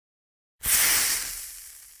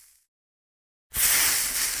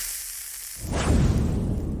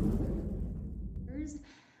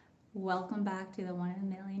Welcome back to the One in a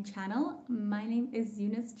Million channel. My name is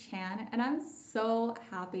Eunice Chan, and I'm so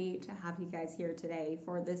happy to have you guys here today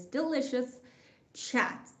for this delicious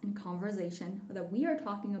chat and conversation that we are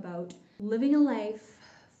talking about living a life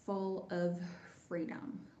full of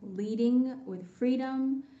freedom, leading with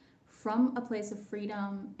freedom from a place of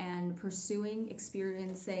freedom and pursuing,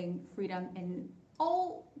 experiencing freedom in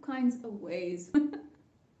all kinds of ways.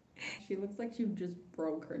 She looks like she just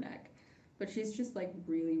broke her neck, but she's just like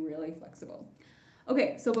really, really flexible.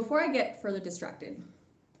 Okay, so before I get further distracted,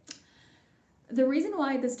 the reason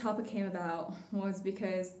why this topic came about was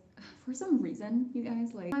because for some reason, you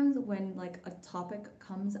guys, like sometimes when like a topic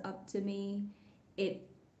comes up to me, it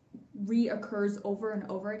reoccurs over and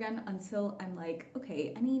over again until I'm like,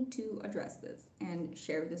 okay, I need to address this and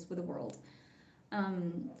share this with the world.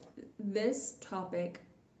 This topic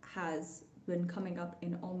has been coming up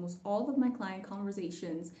in almost all of my client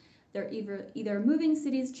conversations. They're either moving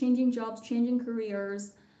cities, changing jobs, changing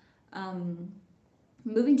careers,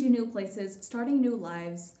 moving to new places, starting new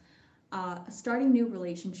lives, starting new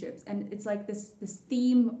relationships, and it's like this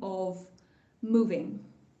theme of moving,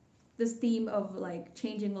 this theme of like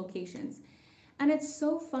changing locations. And it's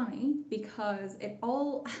so funny because it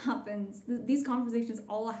all happens, these conversations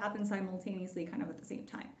all happen simultaneously, kind of at the same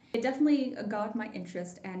time. It definitely got my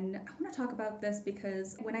interest, and I want to talk about this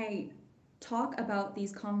because when I talk about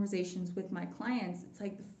these conversations with my clients, it's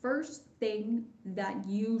like the first thing that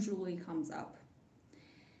usually comes up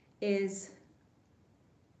is,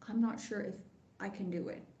 I'm not sure if I can do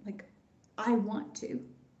it. Like, I want to.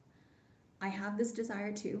 I have this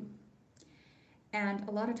desire to. And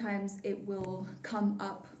a lot of times it will come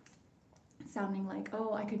up sounding like,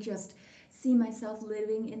 oh, I could just see myself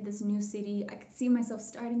living in this new city. I could see myself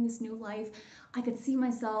starting this new life. I could see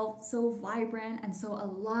myself so vibrant and so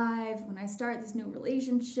alive when I start this new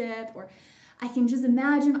relationship. Or I can just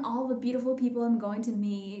imagine all the beautiful people I'm going to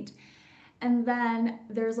meet. And then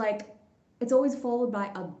there's like, it's always followed by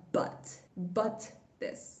a but. But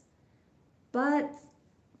this. But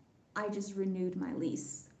I just renewed my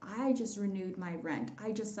lease. I just renewed my rent.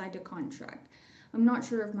 I just signed a contract. I'm not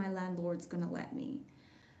sure if my landlord's gonna let me.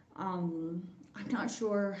 I'm not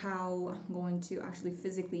sure how I'm going to actually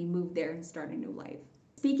physically move there and start a new life.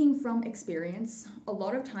 Speaking from experience, a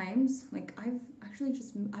lot of times, like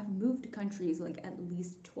I've moved countries like at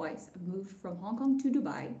least twice. I've moved from Hong Kong to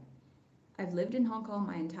Dubai. I've lived in Hong Kong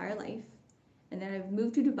my entire life. And then I've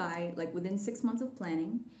moved to Dubai like within 6 months of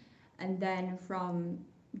planning. And then from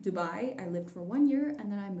Dubai, I lived for 1 year,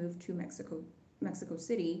 and then I moved to Mexico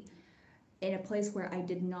City, in a place where I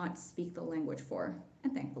did not speak the language for,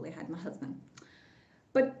 and thankfully I had my husband.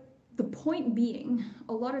 But the point being,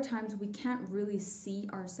 a lot of times we can't really see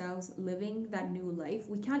ourselves living that new life.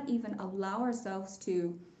 We can't even allow ourselves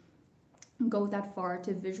to go that far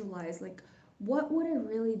to visualize, like, what would it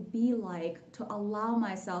really be like to allow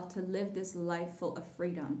myself to live this life full of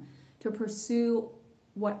freedom, to pursue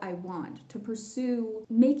what I want, to pursue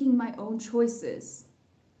making my own choices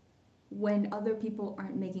when other people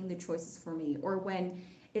aren't making the choices for me, or when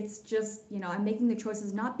it's just, I'm making the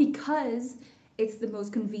choices not because it's the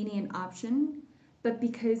most convenient option, but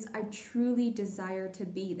because I truly desire to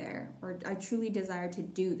be there, or I truly desire to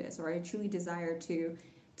do this, or I truly desire to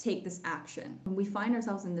take this action. When we find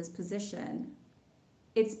ourselves in this position,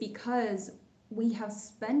 it's because we have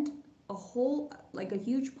spent a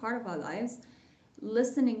huge part of our lives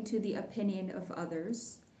listening to the opinion of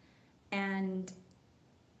others, and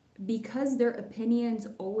because their opinions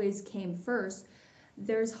always came first,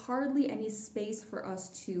 there's hardly any space for us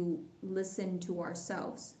to listen to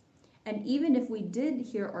ourselves. And even if we did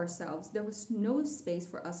hear ourselves, there was no space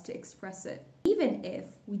for us to express it. Even if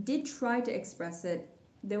we did try to express it,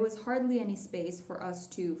 there was hardly any space for us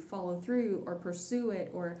to follow through or pursue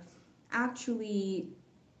it, or actually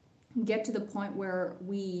get to the point where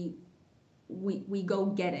we go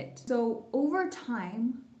get it. So over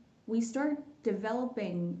time, we start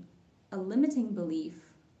developing a limiting belief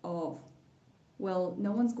of, well,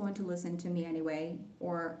 no one's going to listen to me anyway,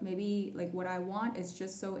 or maybe like what I want is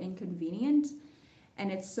just so inconvenient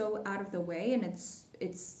and it's so out of the way, and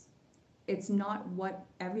it's not what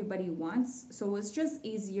everybody wants. So it's just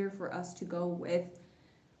easier for us to go with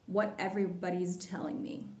what everybody's telling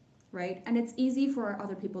me, right? And it's easy for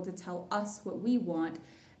other people to tell us what we want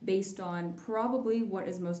based on probably what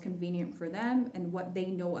is most convenient for them and what they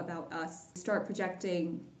know about us. Start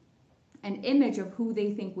projecting an image of who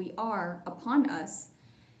they think we are upon us,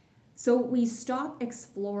 so we stop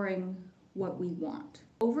exploring what we want.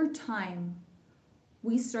 Over time,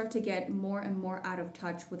 we start to get more and more out of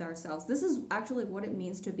touch with ourselves. This is actually what it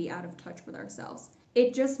means to be out of touch with ourselves.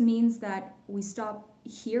 It just means that we stop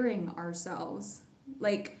hearing ourselves.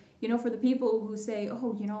 Like, for the people who say,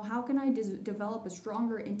 oh, how can I develop a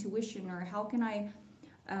stronger intuition, or how can I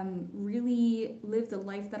really live the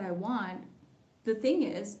life that I want? The thing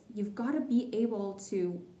is, you've got to be able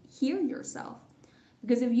to hear yourself.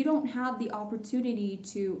 Because if you don't have the opportunity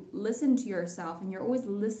to listen to yourself and you're always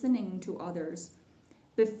listening to others,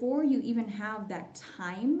 before you even have that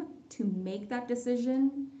time to make that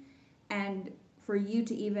decision and for you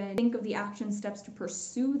to even think of the action steps to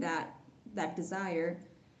pursue that desire,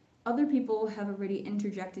 other people have already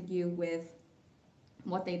interjected you with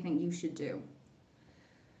what they think you should do.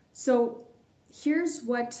 So here's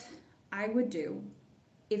what I would do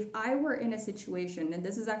if I were in a situation, and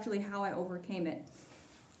this is actually how I overcame it.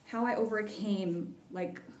 How I overcame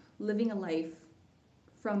like living a life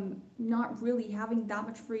from not really having that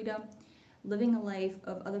much freedom, living a life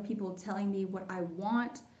of other people telling me what I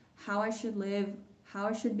want, how I should live, how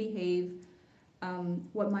I should behave,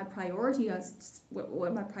 what my priorities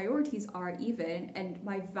are even, and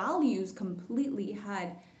my values completely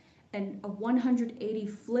had a 180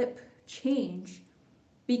 flip change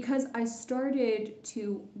because I started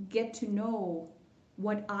to get to know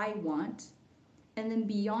what I want, and then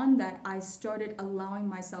beyond that I started allowing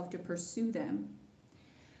myself to pursue them.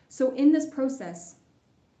 So in this process,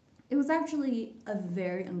 it was actually a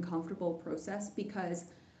very uncomfortable process because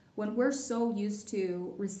when we're so used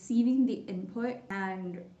to receiving the input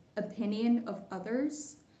and opinion of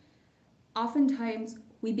others, oftentimes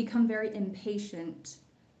we become very impatient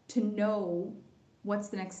to know what's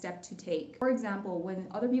the next step to take. For example, when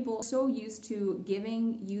other people are so used to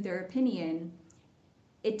giving you their opinion,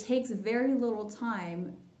 it takes very little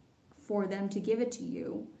time for them to give it to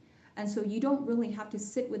you. And so you don't really have to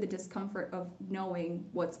sit with the discomfort of knowing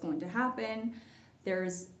what's going to happen.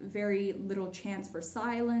 There's very little chance for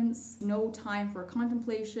silence, no time for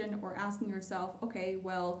contemplation or asking yourself, okay,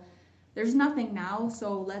 well, there's nothing now,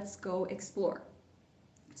 so let's go explore.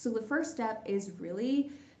 So the first step is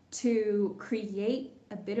really to create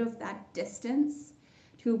a bit of that distance,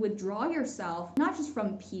 to withdraw yourself, not just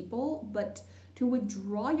from people, but to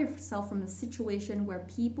withdraw yourself from a situation where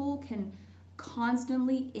people can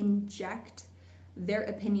constantly inject their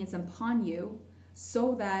opinions upon you,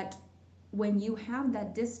 so that when you have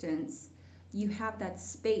that distance, you have that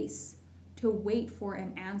space to wait for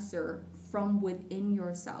an answer from within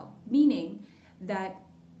yourself. Meaning that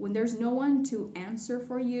when there's no one to answer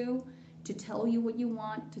for you, to tell you what you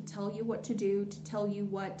want, to tell you what to do, to tell you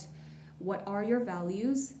what are your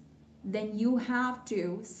values, then you have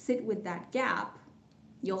to sit with that gap.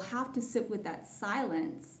 You'll have to sit with that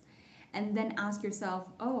silence and then ask yourself,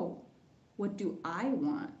 oh, what do I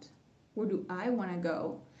want? Where do I want to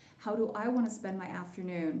go? How do I want to spend my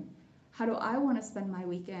afternoon? How do I want to spend my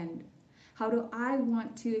weekend? How do I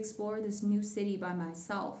want to explore this new city by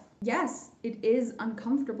myself? Yes, it is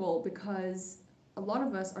uncomfortable because a lot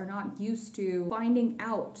of us are not used to finding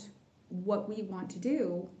out what we want to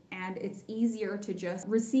do, and it's easier to just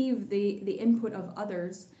receive the input of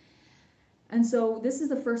others. And so this is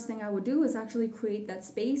the first thing I would do, is actually create that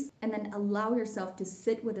space and then allow yourself to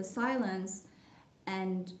sit with the silence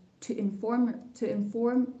and to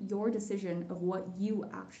inform your decision of what you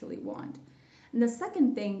actually want. And the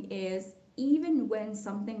second thing is, even when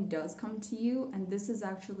something does come to you, and this is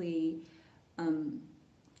actually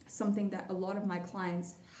something that a lot of my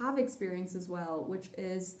clients have experienced as well, which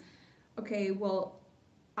is, okay, well,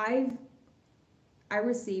 I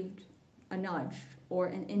received a nudge or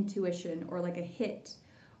an intuition or like a hit,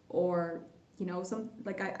 or some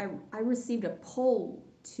like I received a pull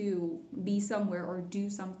to be somewhere or do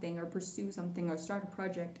something or pursue something or start a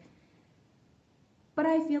project, but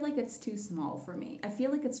I feel like it's too small for me. I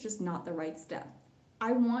feel like it's just not the right step.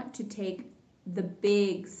 I want to take the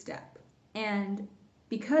big step, and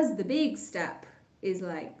because the big step is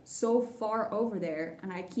like so far over there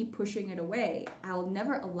and I keep pushing it away, I'll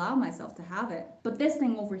never allow myself to have it. But this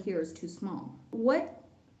thing over here is too small. What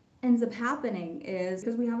ends up happening is,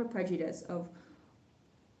 because we have a prejudice of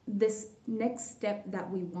this next step that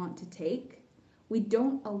we want to take, we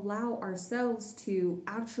don't allow ourselves to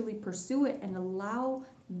actually pursue it and allow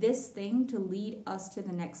this thing to lead us to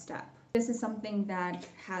the next step. This is something that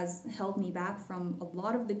has held me back from a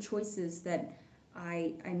lot of the choices that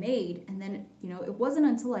I made. And then, it wasn't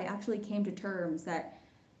until I actually came to terms that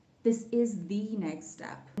this is the next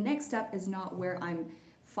step. The next step is not where I'm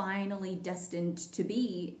finally destined to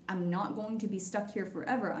be. I'm not going to be stuck here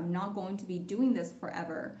forever. I'm not going to be doing this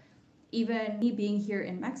forever. Even me being here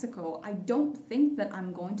in Mexico, I don't think that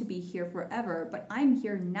I'm going to be here forever, but I'm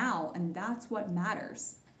here now, and that's what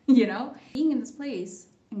matters. You know, being in this place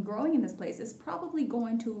and growing in this place is probably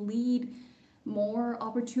going to lead more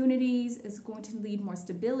opportunities, is going to lead more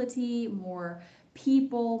stability, more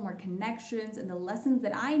people, more connections, and the lessons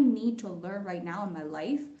that I need to learn right now in my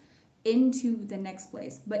life into the next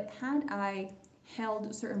place. But had I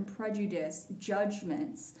held certain prejudice,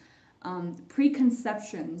 judgments,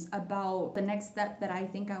 preconceptions about the next step that I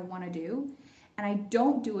think I want to do, and I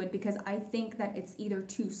don't do it because I think that it's either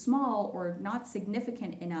too small or not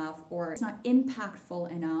significant enough or it's not impactful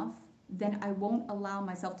enough, then I won't allow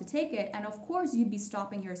myself to take it. And of course, you'd be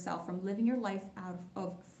stopping yourself from living your life out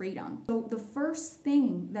of freedom. So the first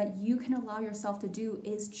thing that you can allow yourself to do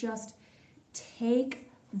is just take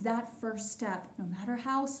that first step, no matter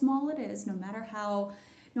how small it is, no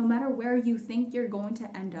matter where you think you're going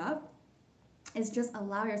to end up, is just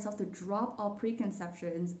allow yourself to drop all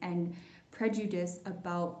preconceptions and prejudice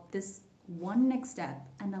about this one next step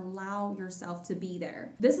and allow yourself to be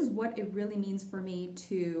there. This is what it really means for me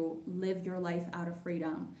to live your life out of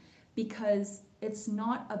freedom, because it's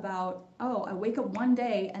not about, oh, I wake up one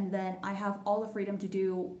day and then I have all the freedom to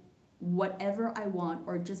do whatever I want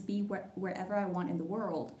or just be wherever I want in the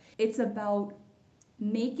world. It's about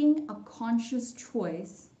making a conscious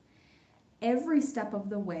choice every step of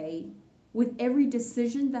the way with every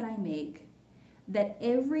decision that I make, that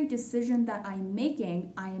every decision that I am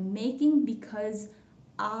making because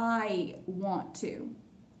I want to,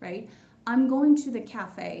 right? I'm going to the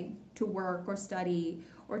cafe to work or study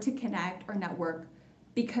or to connect or network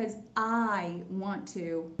because I want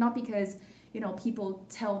to, not because, people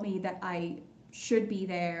tell me that I should be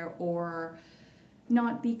there, or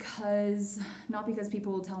not because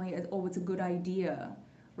people will tell me, oh, it's a good idea,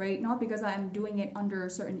 right? Not because I'm doing it under a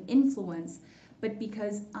certain influence, but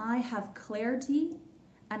because I have clarity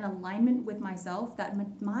and alignment with myself that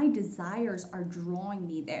my desires are drawing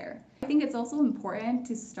me there. I think it's also important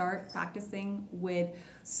to start practicing with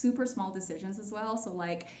super small decisions as well. So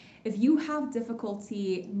like, if you have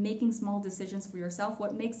difficulty making small decisions for yourself,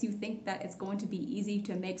 what makes you think that it's going to be easy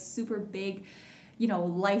to make super big,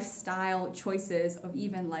 lifestyle choices of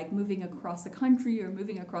even like moving across the country or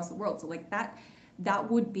moving across the world? So like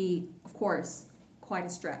that would be, of course, quite a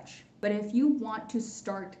stretch. But if you want to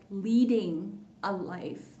start leading a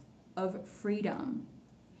life of freedom,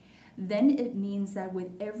 then it means that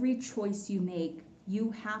with every choice you make,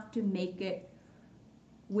 you have to make it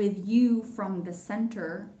with you from the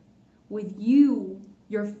center, with you,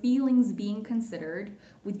 your feelings being considered,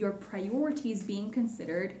 with your priorities being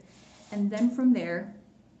considered. And then from there,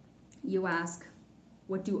 you ask,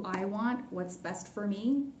 what do I want? What's best for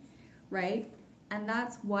me, right? And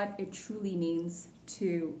that's what it truly means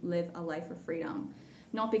to live a life of freedom.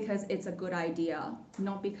 Not because it's a good idea,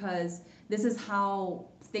 not because this is how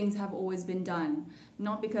things have always been done,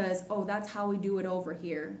 not because, oh, that's how we do it over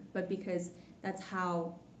here, but because that's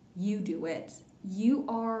how you do it. You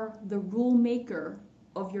are the rule maker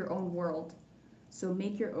of your own world. So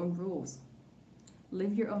make your own rules.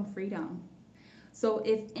 Live your own freedom. So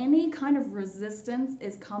if any kind of resistance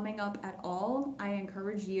is coming up at all, I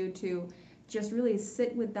encourage you to just really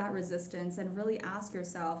sit with that resistance and really ask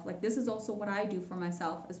yourself, like, this is also what I do for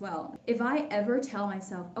myself as well. If I ever tell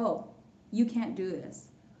myself, oh, you can't do this,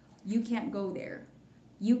 you can't go there,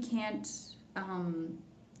 you can't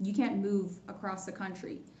move across the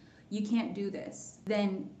country, you can't do this,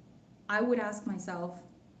 then I would ask myself,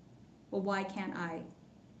 well, why can't I?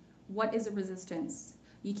 What is a resistance?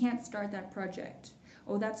 You can't start that project.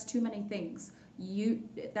 Oh, that's too many things.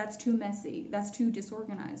 That's too messy. That's too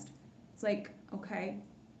disorganized. It's like, okay,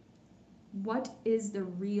 what is the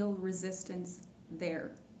real resistance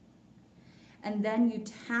there? And then you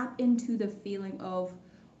tap into the feeling of,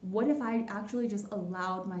 what if I actually just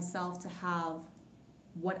allowed myself to have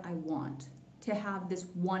what I want, to have this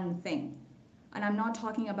one thing? And I'm not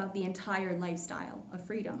talking about the entire lifestyle of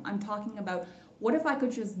freedom. I'm talking about, what if I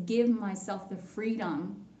could just give myself the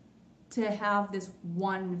freedom to have this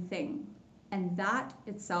one thing? And that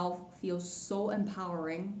itself feels so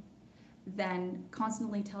empowering than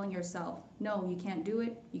constantly telling yourself, no, you can't do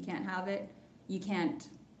it, you can't have it, you can't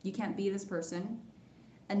be this person.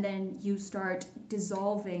 And then you start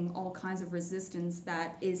dissolving all kinds of resistance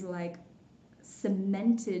that is like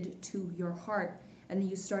cemented to your heart, and then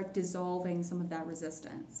you start dissolving some of that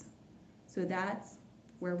resistance. So that's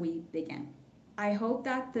where we begin. I hope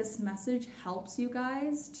that this message helps you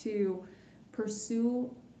guys to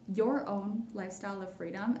pursue your own lifestyle of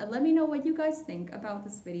freedom, and let me know what you guys think about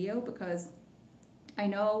this video, because I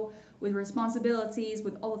know with responsibilities,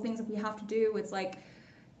 with all the things that we have to do, it's like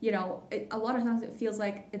a lot of times it feels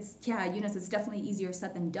like yeah, Eunice, it's definitely easier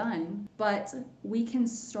said than done. But we can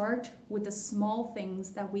start with the small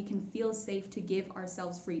things that we can feel safe to give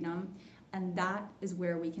ourselves freedom. And that is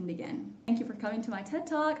where we can begin. Thank you for coming to my TED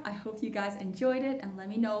Talk. I hope you guys enjoyed it, and let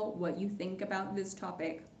me know what you think about this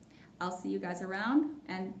topic. I'll see you guys around,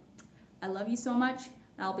 and I love you so much.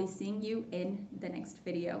 I'll be seeing you in the next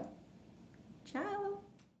video. Ciao!